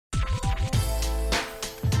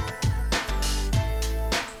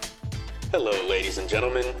Hello, ladies and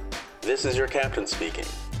gentlemen. This is your captain speaking.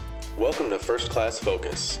 Welcome to First Class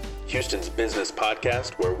Focus, Houston's business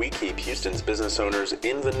podcast where we keep Houston's business owners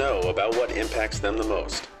in the know about what impacts them the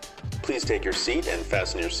most. Please take your seat and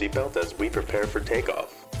fasten your seatbelt as we prepare for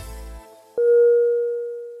takeoff.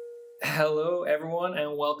 Hello, everyone,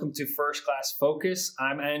 and welcome to First Class Focus.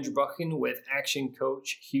 I'm Andrew Buchan with Action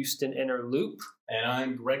Coach Houston Inner Loop. And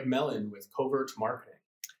I'm Greg Mellon with Covert Marketing.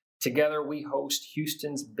 Together, we host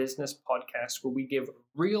Houston's business podcast where we give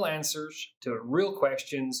real answers to real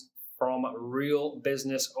questions from real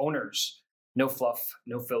business owners. No fluff,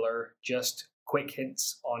 no filler, just quick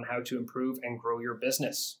hints on how to improve and grow your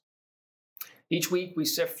business. Each week, we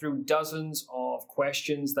sift through dozens of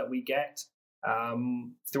questions that we get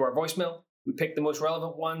through our voicemail. We pick the most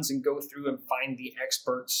relevant ones and go through and find the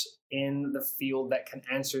experts in the field that can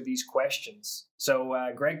answer these questions. So,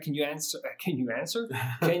 Greg, can you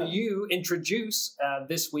introduce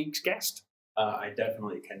this week's guest? I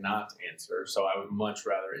definitely cannot answer, so I would much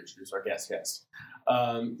rather introduce our guest.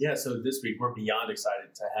 So this week we're beyond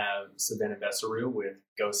excited to have Savannah Bessaril with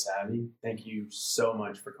GoSavvy. Thank you so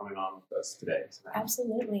much for coming on with us today, Savannah.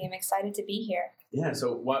 Absolutely. I'm excited to be here. Yeah,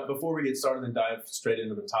 so before we get started and dive straight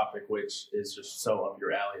into the topic, which is just so up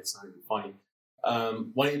your alley, it's not even funny,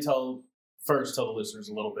 why don't you tell the listeners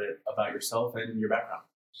a little bit about yourself and your background?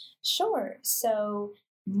 Sure. So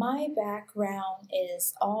my background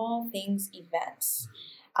is all things events.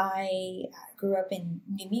 I grew up in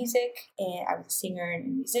new music, and I was a singer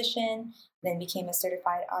and musician, then became a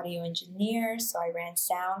certified audio engineer. So I ran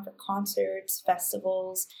sound for concerts,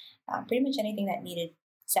 festivals, pretty much anything that needed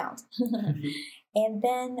sound. And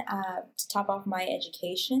then to top off my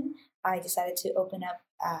education, I decided to open up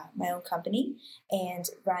my own company and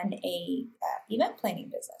run a event planning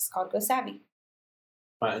business called GoSavvy.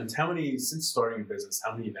 And since starting your business,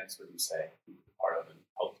 how many events would you say you've been part of and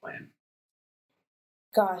helped plan?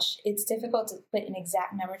 Gosh, it's difficult to put an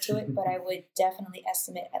exact number to it, but I would definitely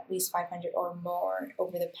estimate at least 500 or more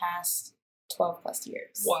over the past 12 plus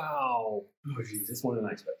years. Wow. Oh, geez, that's more than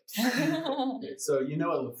I expected. Okay, so you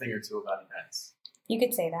know a thing or two about events. You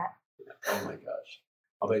could say that. Yeah. Oh my gosh.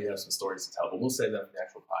 I'll bet you have some stories to tell, but we'll save that for the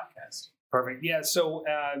actual podcast. Perfect. Yeah. So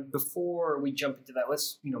before we jump into that,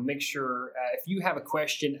 let's make sure if you have a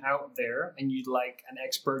question out there and you'd like an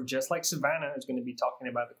expert, just like Savannah is going to be talking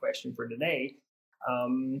about the question for today,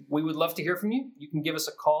 we would love to hear from you. You can give us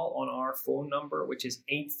a call on our phone number, which is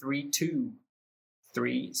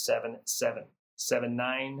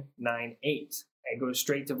 832-377-7998. It goes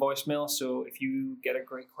straight to voicemail. So if you get a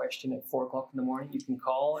great question at 4 o'clock in the morning, you can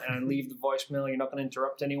call and leave the voicemail. You're not going to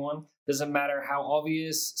interrupt anyone. Doesn't matter how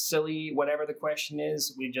obvious, silly, whatever the question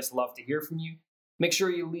is. We'd just love to hear from you. Make sure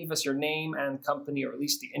you leave us your name and company, or at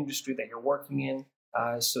least the industry that you're working in,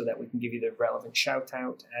 so that we can give you the relevant shout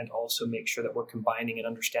out, and also make sure that we're combining and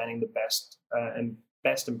understanding the best and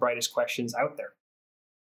brightest questions out there.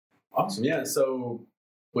 Awesome. Yeah. So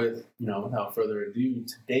without further ado,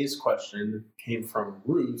 today's question came from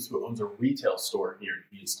Ruth, who owns a retail store here in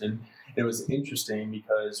Houston. It was interesting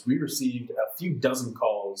because we received a few dozen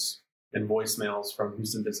calls and voicemails from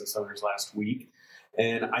Houston business owners last week.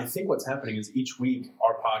 And I think what's happening is each week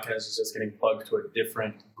our podcast is just getting plugged to a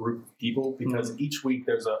different group of people because each week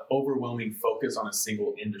there's an overwhelming focus on a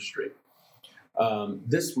single industry.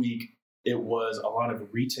 This week it was a lot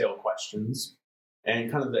of retail questions, and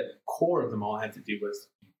kind of the core of them all had to do with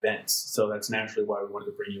events. So that's naturally why we wanted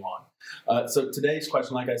to bring you on. So today's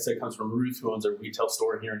question, like I said, comes from Ruth, who owns a retail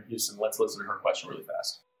store here in Houston. Let's listen to her question really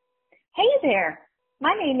fast. Hey there.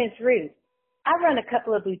 My name is Ruth. I run a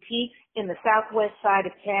couple of boutiques in the southwest side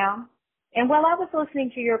of town. And while I was listening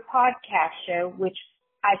to your podcast show, which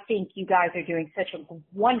I think you guys are doing such a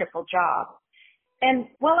wonderful job, and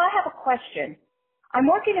well, I have a question. I'm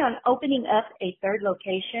working on opening up a third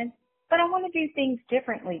location, but I want to do things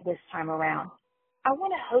differently this time around. I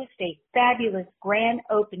want to host a fabulous grand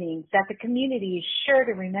opening that the community is sure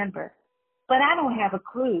to remember, but I don't have a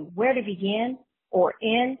clue where to begin or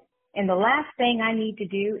end, and the last thing I need to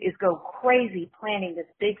do is go crazy planning this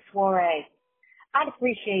big soiree. I'd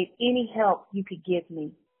appreciate any help you could give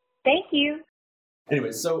me. Thank you.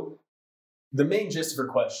 Anyway, so the main gist of her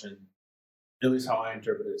question, at least how I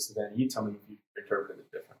interpret it, is then you tell me if you interpret it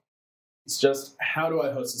different. It's just, how do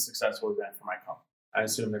I host a successful event for my company? I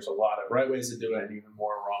assume there's a lot of right ways to do it and even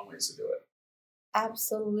more wrong ways to do it.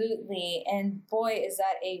 Absolutely. And boy, is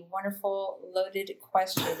that a wonderful, loaded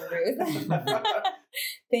question, Ruth.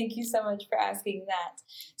 Thank you so much for asking that.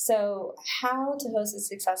 So how to host a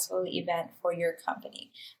successful event for your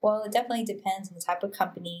company? Well, it definitely depends on the type of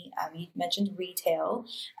company. You mentioned retail,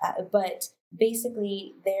 but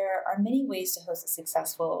basically there are many ways to host a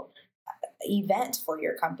successful event for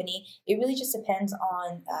your company. It really just depends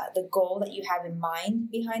on the goal that you have in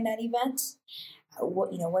mind behind that event.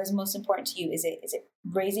 What is most important to you? Is it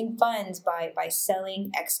raising funds by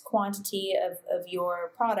selling X quantity of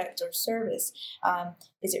your product or service?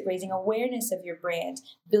 Is it raising awareness of your brand,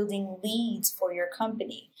 building leads for your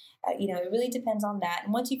company? It really depends on that.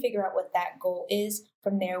 And once you figure out what that goal is,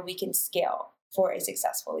 from there we can scale for a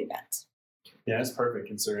successful event. Yeah, that's perfect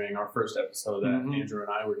considering our first episode that Andrew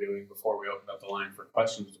and I were doing before we opened up the line for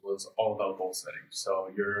questions was all about goal setting. So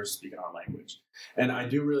you're speaking our language. And I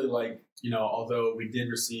do really like, although we did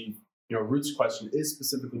receive, Ruth's question is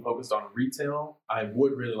specifically focused on retail, I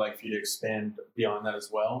would really like for you to expand beyond that as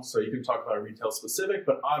well. So you can talk about retail specific,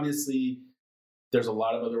 but obviously there's a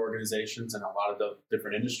lot of other organizations and a lot of the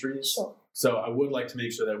different industries. Sure. So I would like to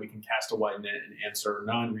make sure that we can cast a wide net and answer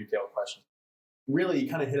non-retail questions. Really, you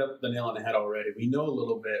kind of hit up the nail on the head already. We know a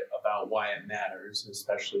little bit about why it matters,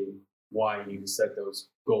 especially why you set those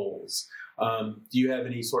goals. Do you have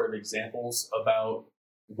any sort of examples about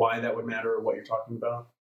why that would matter or what you're talking about?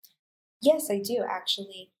 Yes, I do,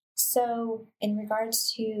 actually. So in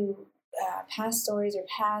regards to past stories or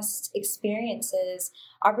past experiences,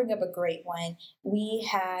 I'll bring up a great one. We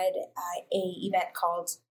had a event called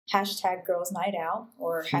 #Girls Night Out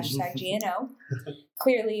or #GNO.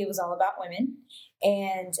 Clearly, it was all about women.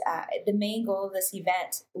 And the main goal of this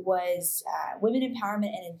event was women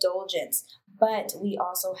empowerment and indulgence. But we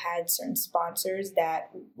also had certain sponsors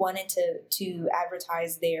that wanted to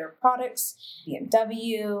advertise their products.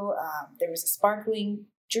 BMW, there was a sparkling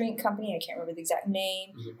drink company, I can't remember the exact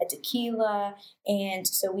name, a tequila. And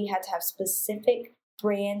so we had to have specific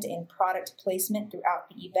brand and product placement throughout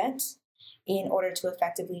the event in order to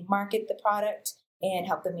effectively market the product and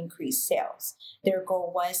help them increase sales. Their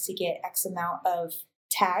goal was to get X amount of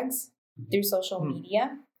tags through social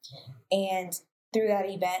media. And through that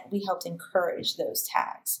event, we helped encourage those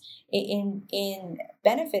tags. In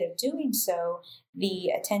benefit of doing so,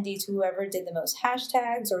 the attendees, whoever did the most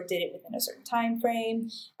hashtags or did it within a certain time frame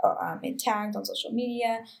or and tagged on social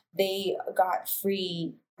media, they got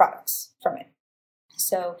free products from it.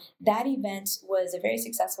 So that event was a very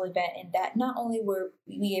successful event in that not only were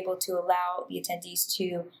we able to allow the attendees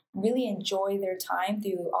to really enjoy their time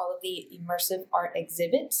through all of the immersive art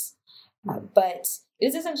exhibits, but it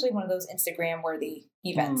was essentially one of those Instagram-worthy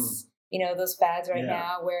events. Those fads right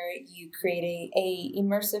now where you create a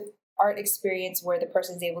immersive art experience where the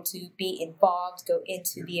person is able to be involved, go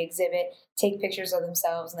into the exhibit, take pictures of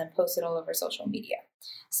themselves, and then post it all over social media.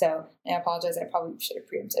 So, and I apologize, I probably should have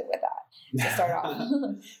preempted with that to start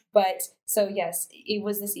off. But so yes, it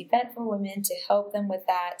was this event for women to help them with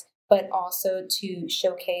that, but also to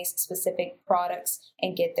showcase specific products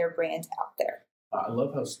and get their brand out there. I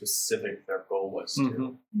love how specific their goal was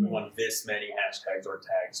too. We want this many hashtags or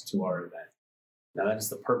tags to our event. Now that is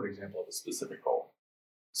the perfect example of a specific goal.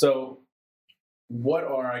 So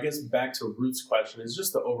I guess back to Ruth's question, is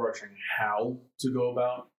just the overarching how to go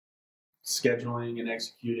about scheduling and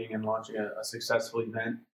executing and launching a successful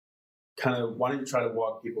event. Kind of, why don't you try to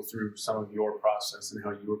walk people through some of your process and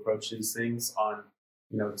how you approach these things on,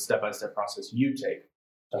 the step-by-step process you take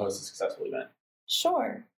to host a successful event?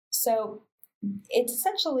 Sure. So it's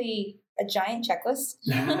essentially a giant checklist.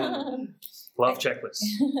 Love checklists.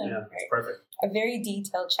 Yeah, that's perfect. A very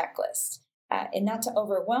detailed checklist. And not to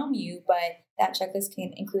overwhelm you, but that checklist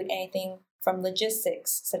can include anything from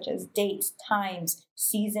logistics, such as dates, times,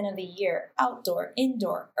 season of the year, outdoor,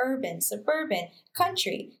 indoor, urban, suburban,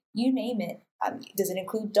 country, you name it. Does it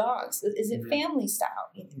include dogs? Is it family style?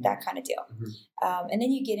 That kind of deal. And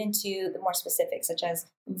then you get into the more specifics, such as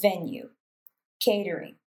venue,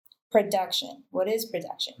 catering, production. What is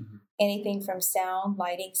production? Anything from sound,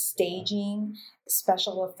 lighting, staging,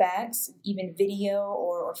 special effects, even video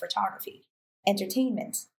or photography,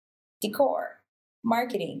 entertainment, decor,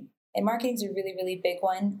 marketing. And marketing is a really, really big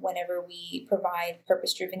one whenever we provide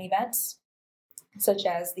purpose-driven events, such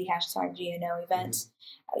as the #GNO event.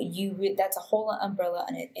 That's a whole umbrella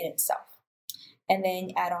in itself. And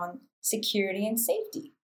then add on security and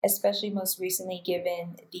safety, especially most recently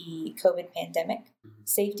given the COVID pandemic.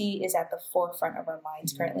 Safety is at the forefront of our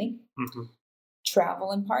minds currently.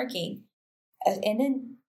 Travel and parking. And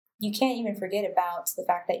then you can't even forget about the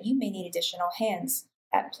fact that you may need additional hands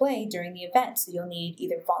at play during the event. So you'll need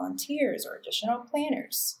either volunteers or additional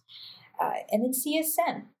planners. And then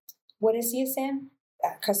CSM. What is CSM?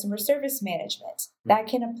 Customer service management. That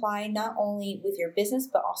can apply not only with your business,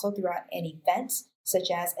 but also throughout an event,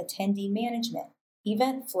 such as attendee management,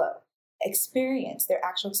 event flow, experience, their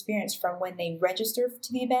actual experience from when they register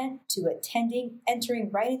to the event to attending,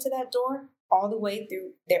 entering right into that door, all the way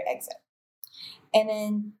through their exit. And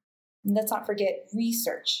then Let's not forget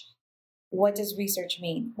research. What does research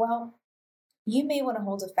mean? Well, you may want to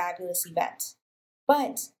hold a fabulous event,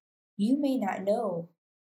 but you may not know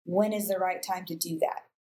when is the right time to do that.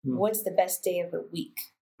 What's the best day of the week?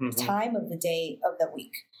 Time of the day of the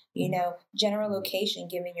week, general location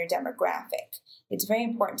given your demographic. It's very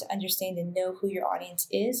important to understand and know who your audience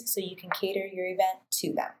is so you can cater your event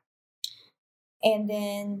to them. And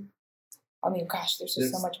then, there's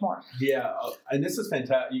just so much more. Yeah, and this is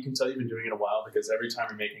fantastic. You can tell you've been doing it a while because every time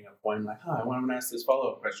you're making a point, I'm like, I want to ask this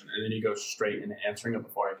follow-up question. And then you go straight into answering it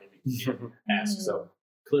before I can even ask. So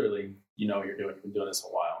clearly, you've been doing this a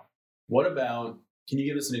while. What about, can you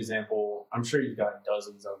give us an example? I'm sure you've got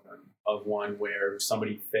dozens of them, of one where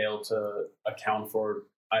somebody failed to account for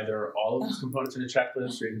either all of these components in a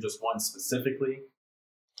checklist or even just one specifically.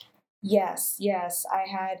 Yes. I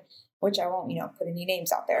had, which I won't, put any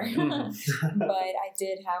names out there, but I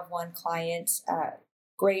did have one client,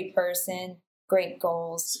 great person, great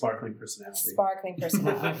goals. Sparkling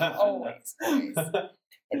personality. Always.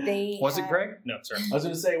 Was it Greg? No, sorry. I was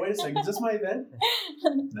going to say, wait a second, is this my event?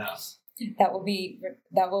 No. That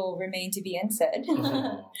will remain to be unsaid.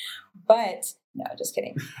 But no, just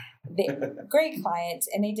kidding. Great clients,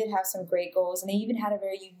 and they did have some great goals, and they even had a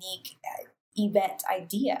very unique event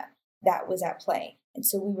idea that was at play. And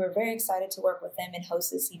so we were very excited to work with them and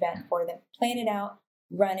host this event for them, plan it out,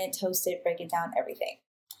 run it, host it, break it down, everything.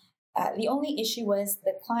 The only issue was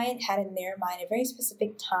the client had in their mind a very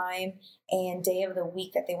specific time and day of the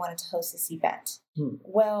week that they wanted to host this event.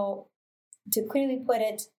 Well, to clearly put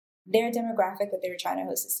it, their demographic that they were trying to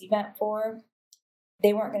host this event for,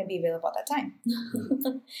 they weren't going to be available at that time.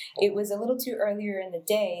 It was a little too earlier in the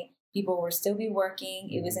day. People were still be working.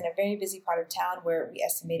 It was in a very busy part of town where we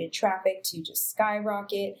estimated traffic to just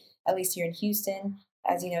skyrocket, at least here in Houston.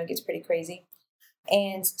 As you know, it gets pretty crazy.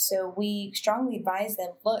 And so we strongly advised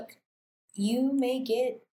them, look, you may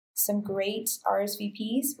get some great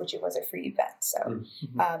RSVPs, which it was a free event. So,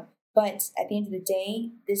 but at the end of the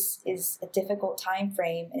day, this is a difficult time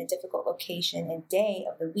frame and a difficult location and day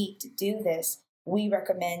of the week to do this. We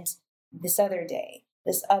recommend this other day,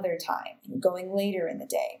 this other time, going later in the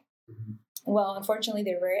day. Well, unfortunately,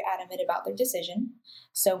 they were very adamant about their decision.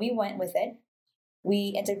 So we went with it.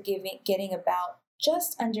 We ended up getting about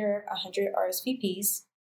just under 100 RSVPs.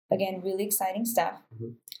 Again, really exciting stuff.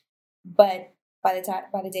 But by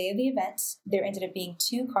the day of the event, there ended up being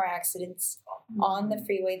 2 car accidents on the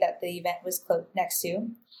freeway that the event was next to.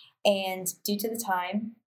 And due to the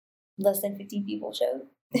time, less than 15 people showed.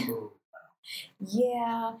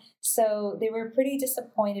 Yeah. So they were pretty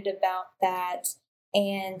disappointed about that.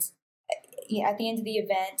 And at the end of the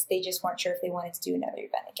event, they just weren't sure if they wanted to do another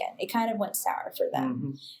event again. It kind of went sour for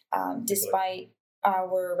them, despite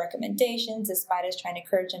our recommendations, despite us trying to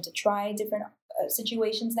encourage them to try different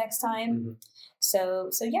situations next time. So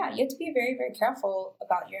yeah, you have to be very, very careful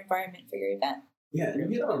about your environment for your event. Yeah,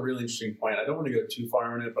 and you hit on a really interesting point. I don't want to go too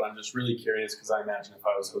far on it, but I'm just really curious because I imagine if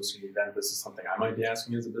I was hosting an event, this is something I might be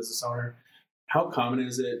asking as a business owner. How common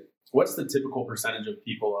is it? What's the typical percentage of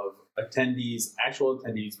people, of attendees, actual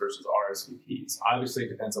attendees versus RSVPs? Obviously, it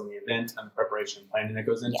depends on the event and the preparation and planning that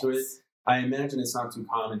goes into it. I imagine it's not too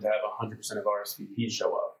common to have 100% of RSVPs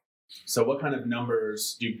show up. So what kind of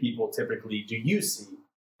numbers do you see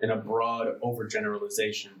in a broad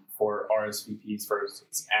overgeneralization for RSVPs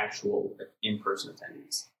versus actual in-person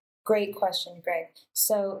attendees? Great question, Greg.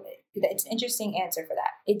 So it's an interesting answer for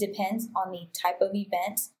that. It depends on the type of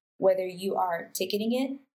event, whether you are ticketing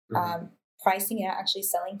it, pricing it out, actually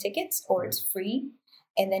selling tickets, or it's free.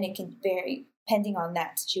 And then it can vary depending on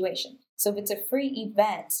that situation. So if it's a free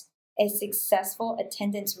event, a successful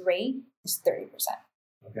attendance rate is 30%.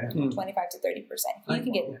 Okay. 25 to 30%. If you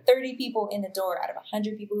can get 30 people in the door out of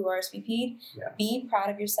 100 people who RSVP'd, be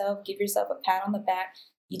proud of yourself, give yourself a pat on the back.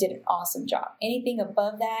 You did an awesome job. Anything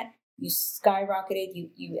above that, you skyrocketed,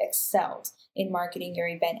 you excelled in marketing your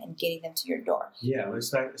event and getting them to your door. Yeah,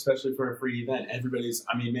 especially for a free event.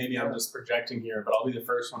 Maybe I'm just projecting here, but I'll be the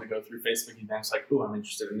first one to go through Facebook events like, I'm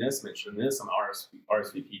interested in this, I'm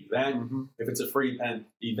RSVP to that. If it's a free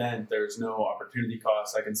event, there's no opportunity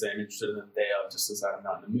cost. I can say I'm interested in the day of just as I'm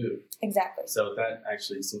not in the mood. Exactly. So that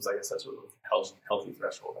actually seems like such a healthy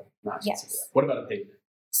threshold. Not consider that. What about a paid event?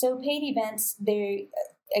 So paid events, they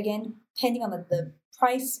again, depending on the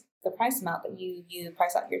price amount that you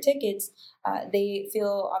price out your tickets, they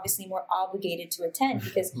feel obviously more obligated to attend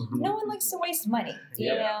because no one likes to waste money.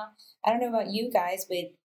 I don't know about you guys,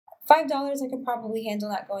 but $5 I could probably handle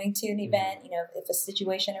not going to an event, if a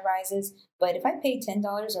situation arises. But if I pay $10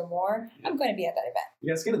 or more, I'm going to be at that event.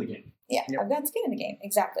 You got skin in the game. Yeah, Yep. I've got skin in the game.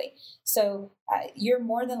 Exactly. So you're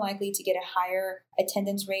more than likely to get a higher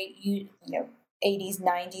attendance rate. You know, 80s,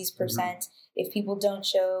 90s%. If people don't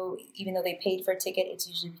show, even though they paid for a ticket, it's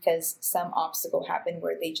usually because some obstacle happened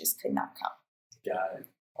where they just could not come. Got it.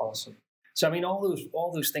 Awesome. So, I mean, all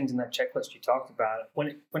those things in that checklist you talked about,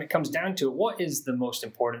 when it comes down to it, what is the most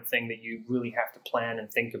important thing that you really have to plan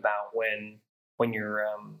and think about when you're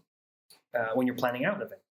planning out an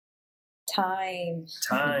event? Time.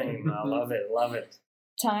 I love it.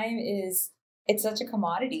 Time it's such a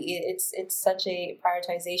commodity. It's such a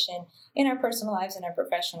prioritization in our personal lives and our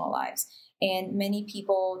professional lives. And many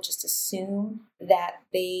people just assume that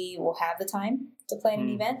they will have the time to plan an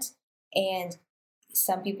event. And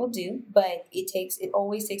some people do, but it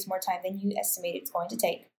always takes more time than you estimate it's going to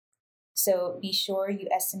take. So be sure you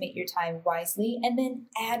estimate your time wisely and then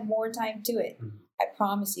add more time to it. I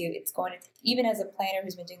promise you, it's going to, even as a planner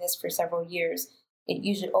who's been doing this for several years, it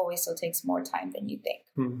usually always still takes more time than you think.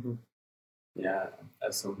 Mm-hmm. Yeah,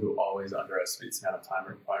 as someone who always underestimates the amount of time it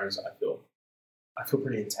requires, I feel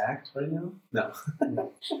pretty attacked right now. No,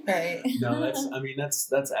 Right. no,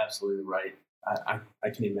 that's absolutely right. I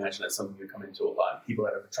can imagine that's something you come into a lot. People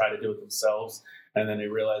that have tried to do it themselves, and then they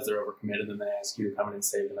realize they're overcommitted, and they ask you to come in and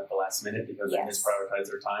save them at the last minute because they misprioritize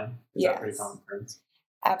their time. Is that pretty common occurrence?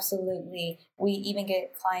 Absolutely. We even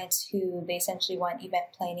get clients who they essentially want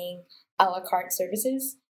event planning a la carte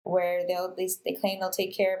services, where they claim they'll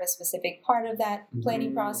take care of a specific part of that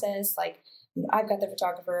planning process, like, you know, I've got the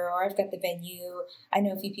photographer or I've got the venue. I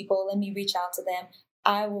know a few people. Let me reach out to them.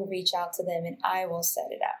 I will reach out to them and I will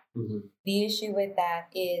set it up. The issue with that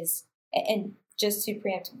is, and just to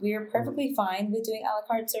preempt, we're perfectly fine with doing a la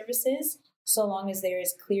carte services so long as there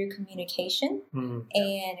is clear communication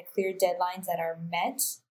and clear deadlines that are met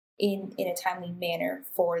in a timely manner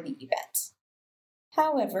for the event.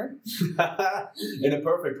 However, in a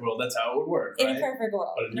perfect world, that's how it would work, right? In a perfect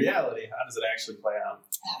world. But in reality, how does it actually play out?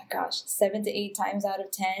 Oh, gosh, 7 to 8 times out of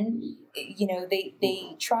 10, you know,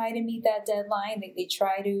 they try to meet that deadline. They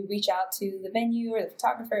try to reach out to the venue or the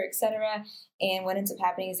photographer, etc. And what ends up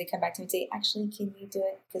happening is they come back to me and say, actually, can you do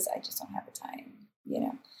it? Because I just don't have the time, you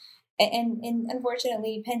know. And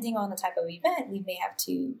unfortunately, depending on the type of event, we may have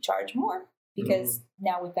to charge more because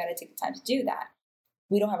now we've got to take the time to do that.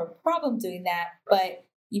 We don't have a problem doing that, but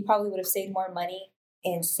you probably would have saved more money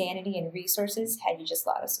and sanity and resources had you just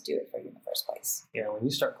allowed us to do it for you in the first place. Yeah, when you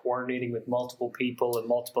start coordinating with multiple people and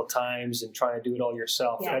multiple times and trying to do it all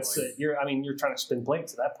yourself, that's it. You're trying to spin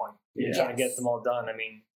plates at that point. You're trying to get them all done. I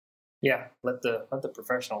mean, let the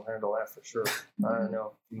professional handle that for sure. I don't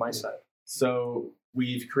know, from my side. So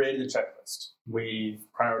we've created a checklist. We've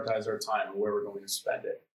prioritized our time and where we're going to spend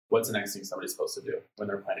it. What's the next thing somebody's supposed to do when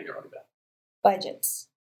they're planning their own event? Budgets.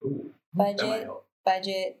 Ooh, budget.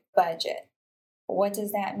 What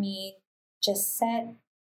does that mean? Just set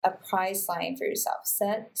a price line for yourself.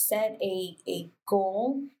 Set a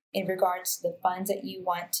goal in regards to the funds that you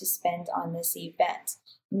want to spend on this event.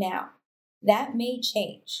 Now, that may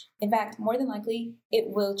change. In fact, more than likely, it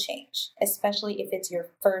will change, especially if it's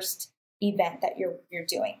your first event that you're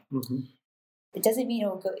doing. It doesn't mean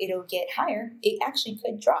it'll get higher. It actually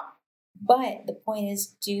could drop. But the point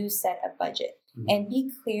is, do set a budget and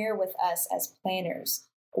be clear with us as planners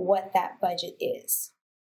what that budget is.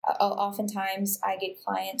 Oftentimes, I get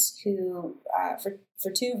clients who,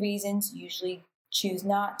 for 2 reasons, usually choose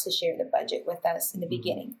not to share the budget with us in the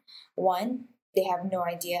beginning. One, they have no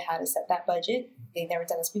idea how to set that budget. They've never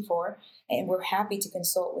done this before, and we're happy to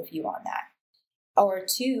consult with you on that. Or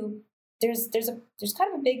 2, there's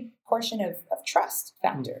kind of a big portion of trust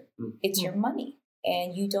factor. It's your money,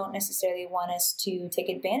 and you don't necessarily want us to take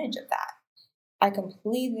advantage of that. I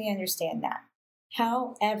completely understand that.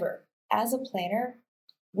 However, as a planner,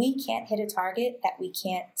 we can't hit a target that we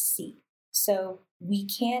can't see. So we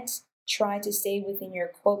can't try to stay within your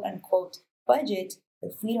quote unquote budget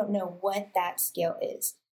if we don't know what that scale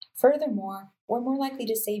is. Furthermore, we're more likely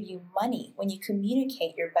to save you money when you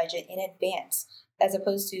communicate your budget in advance as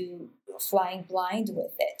opposed to flying blind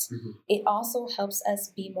with it. It also helps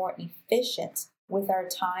us be more efficient with our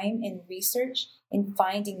time and research in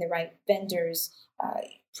finding the right vendors,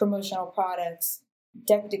 promotional products,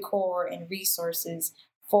 decor, and resources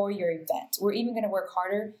for your event. We're even going to work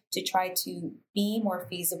harder to try to be more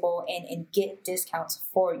feasible and get discounts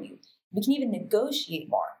for you. We can even negotiate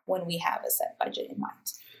more when we have a set budget in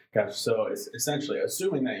mind. Gotcha. So it's essentially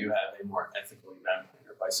assuming that you have a more ethical event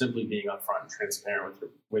planner, by simply being upfront and transparent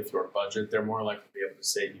with your budget, they're more likely to be able to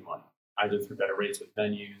save you money, either through better rates with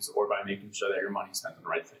venues or by making sure that your money's spent on the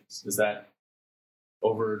right things. Is that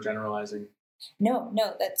overgeneralizing? No,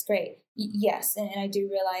 that's great. Yes, and I do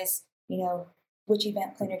realize, which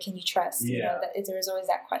event planner can you trust? Yeah. You know, there's always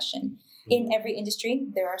that question. In every industry,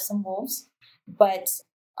 there are some wolves, but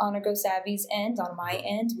on our Go Savvy's end, on my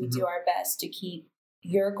end, we do our best to keep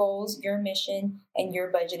your goals, your mission, and your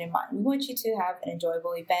budget in mind. We want you to have an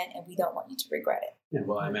enjoyable event, and we don't want you to regret it. Yeah,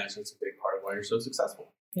 well, I imagine it's a big part of why you're so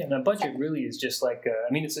successful. Yeah, and a budget really is just like,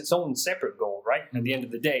 it's its own separate goal, right? At the end of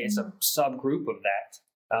the day, it's a subgroup of that.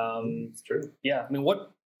 It's true. Yeah, I mean, what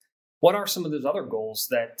are some of those other goals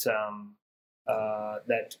that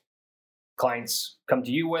that clients come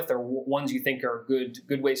to you with, or ones you think are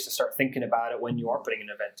good ways to start thinking about it when you are putting an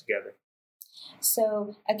event together?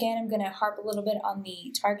 So again, I'm going to harp a little bit on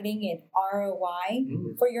the targeting and ROI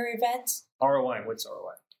for your event. ROI, what's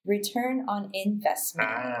ROI? Return on investment.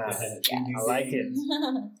 Yes. I like it.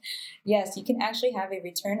 Yes, you can actually have a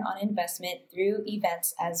return on investment through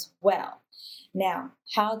events as well. Now,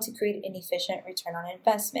 how to create an efficient return on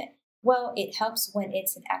investment? Well, it helps when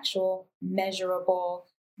it's an actual measurable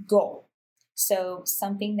goal. So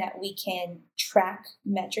something that we can track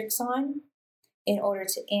metrics on in order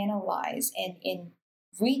to analyze and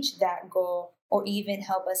reach that goal, or even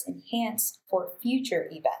help us enhance for future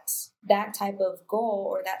events. That type of goal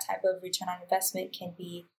or that type of return on investment can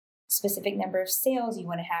be specific number of sales you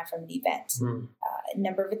want to have from an event,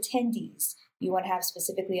 number of attendees. You want to have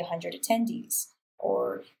specifically 100 attendees,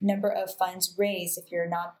 or number of funds raised if you're a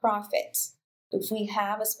nonprofit. If we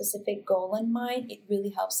have a specific goal in mind, it really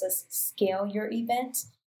helps us scale your event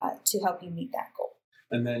to help you meet that goal.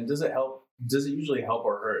 And then does it usually help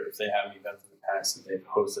or hurt if they have an event in the past that they've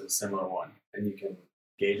hosted a similar one and you can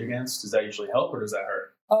gauge against? Does that usually help or does that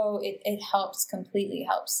hurt? Oh, it helps, completely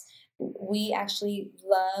helps. We actually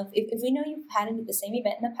love, if we know you've had the same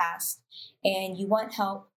event in the past and you want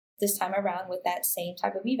help this time around with that same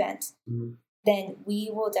type of event, then we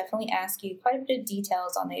will definitely ask you quite a bit of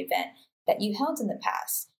details on the event that you held in the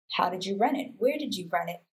past. How did you run it? Where did you run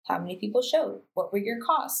it? How many people showed? What were your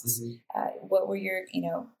costs? What were your,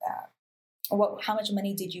 how much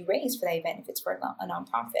money did you raise for that event if it's for a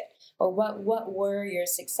nonprofit? Or what were your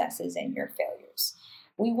successes and your failures?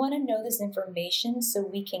 We want to know this information so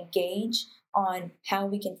we can gauge on how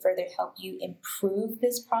we can further help you improve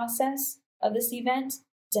this process of this event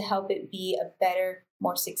to help it be a better,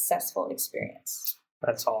 more successful experience.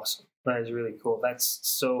 That's awesome. That is really cool. That's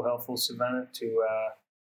so helpful, Savannah, to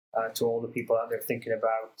all the people out there thinking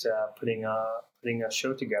about putting a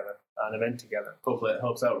show together, an event together. Hopefully it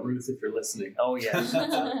helps out Ruth if you're listening. Oh, yeah. This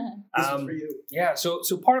is for you. Yeah, so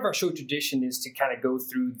part of our show tradition is to kind of go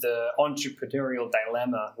through the entrepreneurial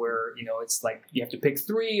dilemma where, it's like you have to pick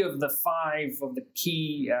 3 of the 5 of the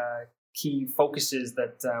key focuses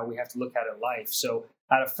that we have to look at in life. So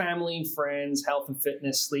out of family, friends, health and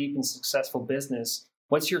fitness, sleep, and successful business,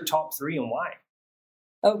 what's your top 3 and why?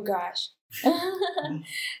 Oh, gosh.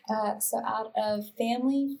 So out of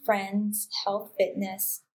family, friends, health,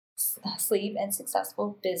 fitness, sleep, and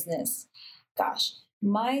successful business, gosh,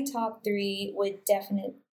 my top 3 would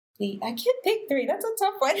definitely, I can't pick 3. That's a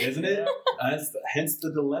tough one. Isn't it? Hence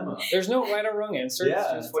the dilemma. There's no right or wrong answer.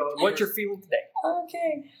 Yeah, it's just what you're feeling today.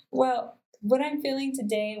 Okay. Well, what I'm feeling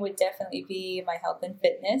today would definitely be my health and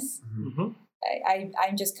fitness.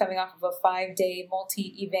 I'm just coming off of a 5-day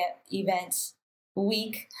multi-event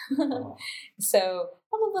week. So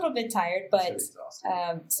I'm a little bit tired, but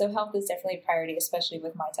so health is definitely a priority, especially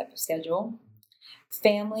with my type of schedule.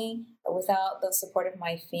 Family, without the support of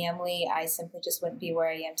my family, I simply just wouldn't be where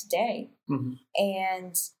I am today.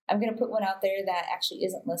 And I'm going to put one out there that actually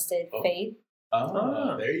isn't listed, faith.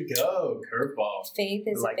 Oh, there you go. Curveball. Faith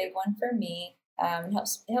is a big one for me. It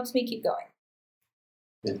helps me keep going.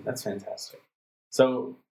 Yeah, that's fantastic.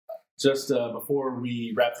 So just before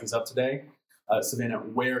we wrap things up today, Savannah,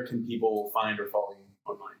 where can people find or follow you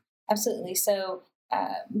online? Absolutely. So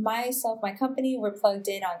myself, my company, we're plugged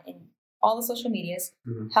in all the social medias.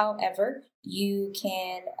 However, you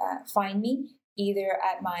can find me either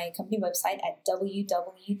at my company website at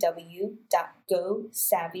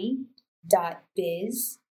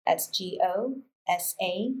www.gosavvy.biz. That's GOSAVVY.B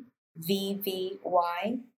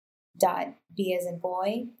as in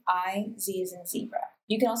boy, I, Z as in zebra.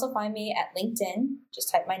 You can also find me at LinkedIn. Just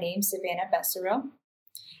type my name, Savannah Bessero.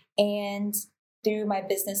 And through my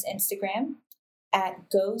business Instagram at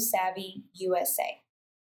GoSavvyUSA.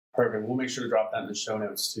 Perfect. We'll make sure to drop that in the show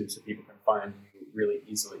notes too so people can find you really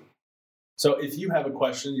easily. So if you have a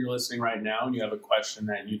question, you're listening right now, and you have a question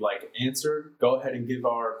that you'd like answered, go ahead and give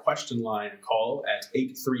our question line a call at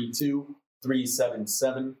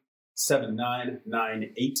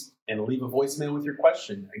 832-377-7998 and leave a voicemail with your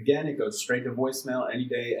question. Again, it goes straight to voicemail any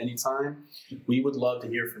day, anytime. We would love to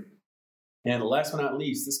hear from you. And last but not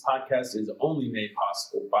least, this podcast is only made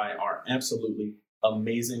possible by our absolutely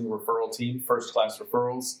amazing referral team, First Class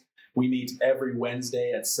Referrals. We meet every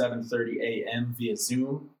Wednesday at 7:30 a.m. via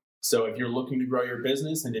Zoom. So if you're looking to grow your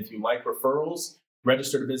business and if you like referrals,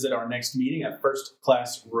 register to visit our next meeting at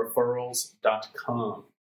firstclassreferrals.com.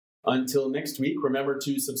 Until next week, remember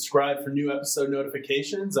to subscribe for new episode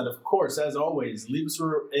notifications. And of course, as always, leave us a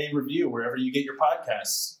review wherever you get your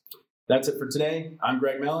podcasts. That's it for today. I'm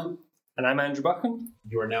Greg Mellon. And I'm Andrew Buchan.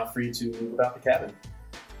 You are now free to move out the cabin.